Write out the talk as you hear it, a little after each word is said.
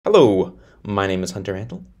Hello, my name is Hunter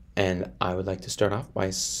Antle, and I would like to start off by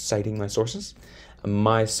citing my sources.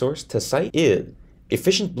 My source to cite is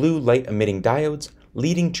efficient blue light emitting diodes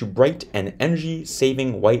leading to bright and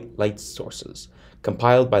energy-saving white light sources,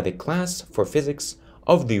 compiled by the class for physics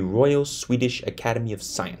of the Royal Swedish Academy of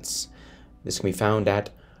Science. This can be found at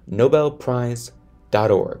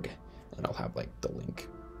nobelprize.org, and I'll have the link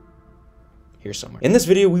here somewhere. In this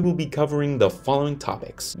video, we will be covering the following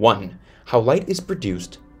topics. 1. How light is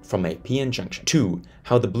produced from a p-n junction. 2.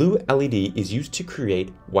 How the blue LED is used to create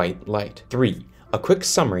white light. 3. A quick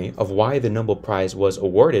summary of why the Nobel Prize was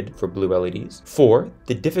awarded for blue LEDs. 4.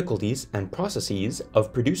 The difficulties and processes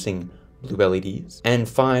of producing blue LEDs. And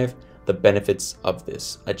 5. The benefits of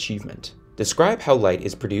this achievement. Describe how light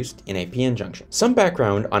is produced in a p-n junction. Some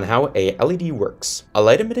background on how a LED works. A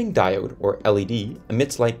light-emitting diode, or LED,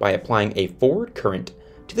 emits light by applying a forward current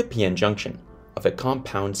to the p-n junction of a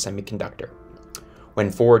compound semiconductor. When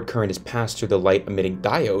forward current is passed through the light-emitting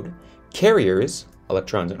diode, carriers,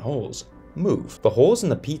 electrons and holes, move. The holes in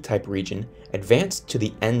the p-type region advance to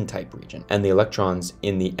the n-type region, and the electrons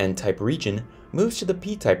in the n-type region moves to the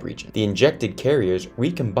p-type region. The injected carriers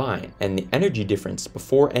recombine, and the energy difference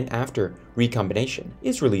before and after recombination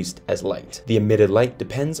is released as light. The emitted light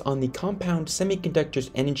depends on the compound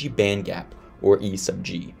semiconductor's energy band gap, or E sub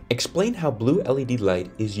g. Explain how blue LED light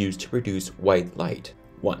is used to produce white light.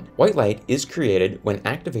 1. White light is created when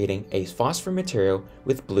activating a phosphor material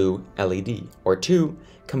with blue LED. Or 2.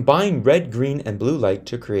 Combine red, green, and blue light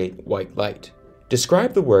to create white light.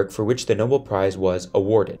 Describe the work for which the Nobel Prize was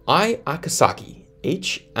awarded. I. Akasaki,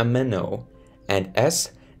 H. Ameno, and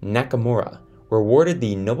S. Nakamura were awarded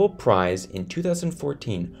the Nobel Prize in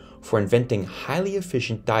 2014 for inventing highly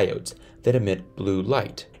efficient diodes that emit blue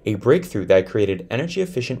light, a breakthrough that created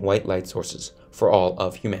energy-efficient white light sources for all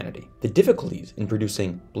of humanity. The difficulties in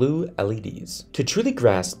producing blue LEDs. To truly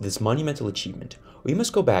grasp this monumental achievement, we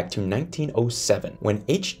must go back to 1907, when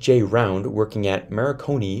H.J. Round, working at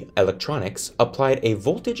Marconi Electronics, applied a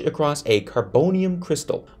voltage across a carbonium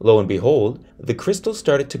crystal. Lo and behold, the crystal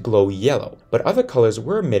started to glow yellow, but other colors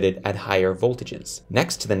were emitted at higher voltages.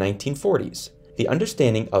 Next to the 1940s, the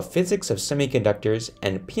understanding of physics of semiconductors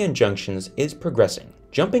and p-n junctions is progressing.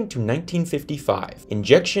 Jumping to 1955,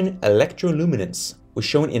 injection electroluminescence was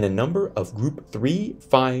shown in a number of group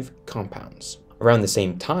 3,5 compounds. Around the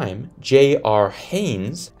same time, J.R.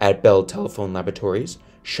 Haynes at Bell Telephone Laboratories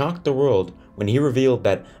shocked the world when he revealed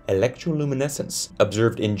that electroluminescence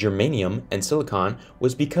observed in germanium and silicon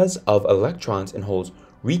was because of electrons and holes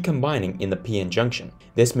recombining in the p-n junction.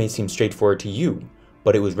 This may seem straightforward to you,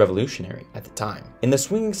 but it was revolutionary at the time. In the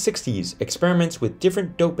swinging 60s, experiments with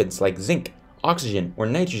different dopants like zinc, oxygen, or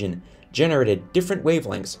nitrogen generated different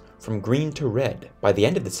wavelengths from green to red. By the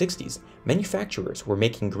end of the 60s, manufacturers were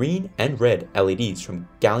making green and red LEDs from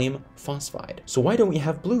gallium phosphide. So why don't we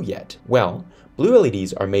have blue yet? Well, blue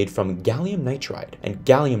LEDs are made from gallium nitride, and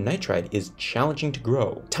gallium nitride is challenging to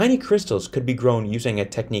grow. Tiny crystals could be grown using a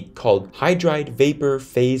technique called hydride vapor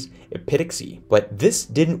phase epitaxy, but this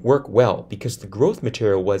didn't work well because the growth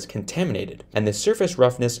material was contaminated, and the surface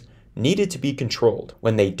roughness needed to be controlled.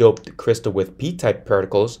 When they doped the crystal with p-type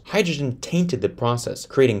particles, hydrogen tainted the process,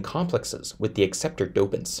 creating complexes with the acceptor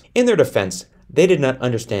dopants. In their defense, they did not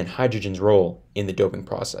understand hydrogen's role in the doping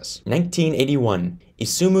process. 1981,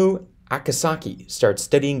 Isumu Akasaki started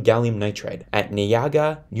studying gallium nitride at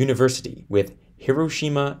Niaga University with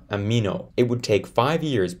Hiroshima Amino. It would take 5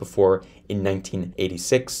 years before, in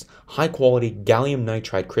 1986, high-quality gallium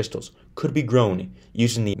nitride crystals could be grown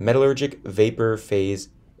using the metallurgic vapor phase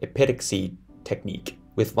epitaxy technique.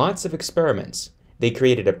 With lots of experiments, they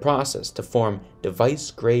created a process to form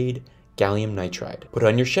device-grade gallium nitride. Put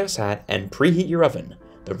on your chef's hat and preheat your oven.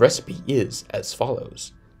 The recipe is as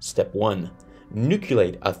follows. Step 1.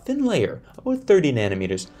 Nucleate a thin layer, about 30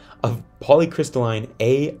 nanometers, of polycrystalline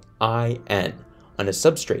AIN on a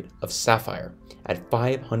substrate of sapphire at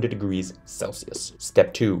 500 degrees Celsius.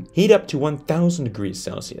 Step 2. Heat up to 1000 degrees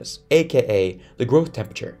Celsius, aka the growth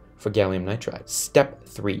temperature for gallium nitride. Step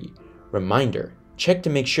 3. Reminder. Check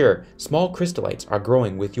to make sure small crystallites are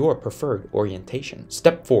growing with your preferred orientation.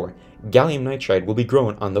 Step 4. Gallium nitride will be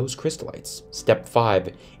grown on those crystallites. Step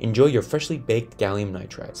 5. Enjoy your freshly baked gallium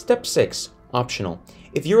nitride. Step 6. Optional.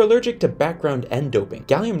 If you're allergic to background N doping,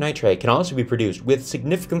 gallium nitride can also be produced with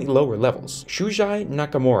significantly lower levels. Shujai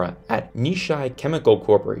Nakamura at Nishai Chemical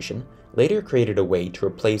Corporation later created a way to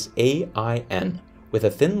replace AIN with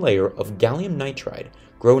a thin layer of gallium nitride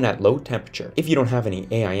grown at low temperature if you don't have any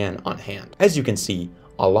AIN on hand. As you can see,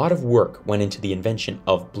 A lot of work went into the invention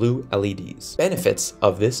of blue LEDs. Benefits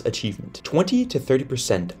of this achievement: 20 to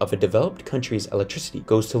 30% of a developed country's electricity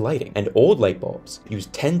goes to lighting, and old light bulbs use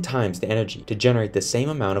 10 times the energy to generate the same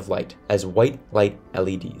amount of light as white light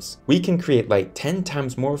LEDs. We can create light 10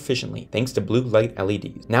 times more efficiently thanks to blue light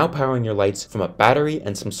LEDs. Now powering your lights from a battery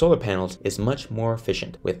and some solar panels is much more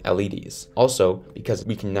efficient with LEDs. Also, because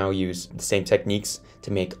we can now use the same techniques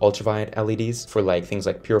to make ultraviolet LEDs for like things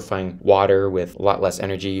like purifying water with a lot less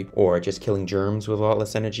energy, or just killing germs with a lot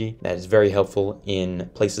less energy. That is very helpful in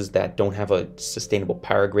places that don't have a sustainable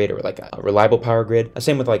power grid or like a reliable power grid.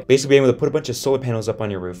 Same with like basically being able to put a bunch of solar panels up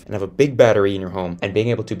on your roof and have a big battery in your home, and being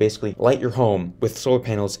able to basically light your home with solar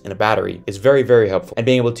panels and a battery is very, very helpful. And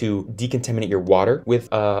being able to decontaminate your water with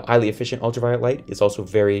highly efficient ultraviolet light is also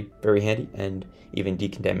very, very handy, and even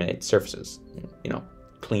decontaminate surfaces, you know,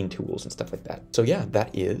 clean tools and stuff like that. So yeah,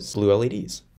 that is blue LEDs.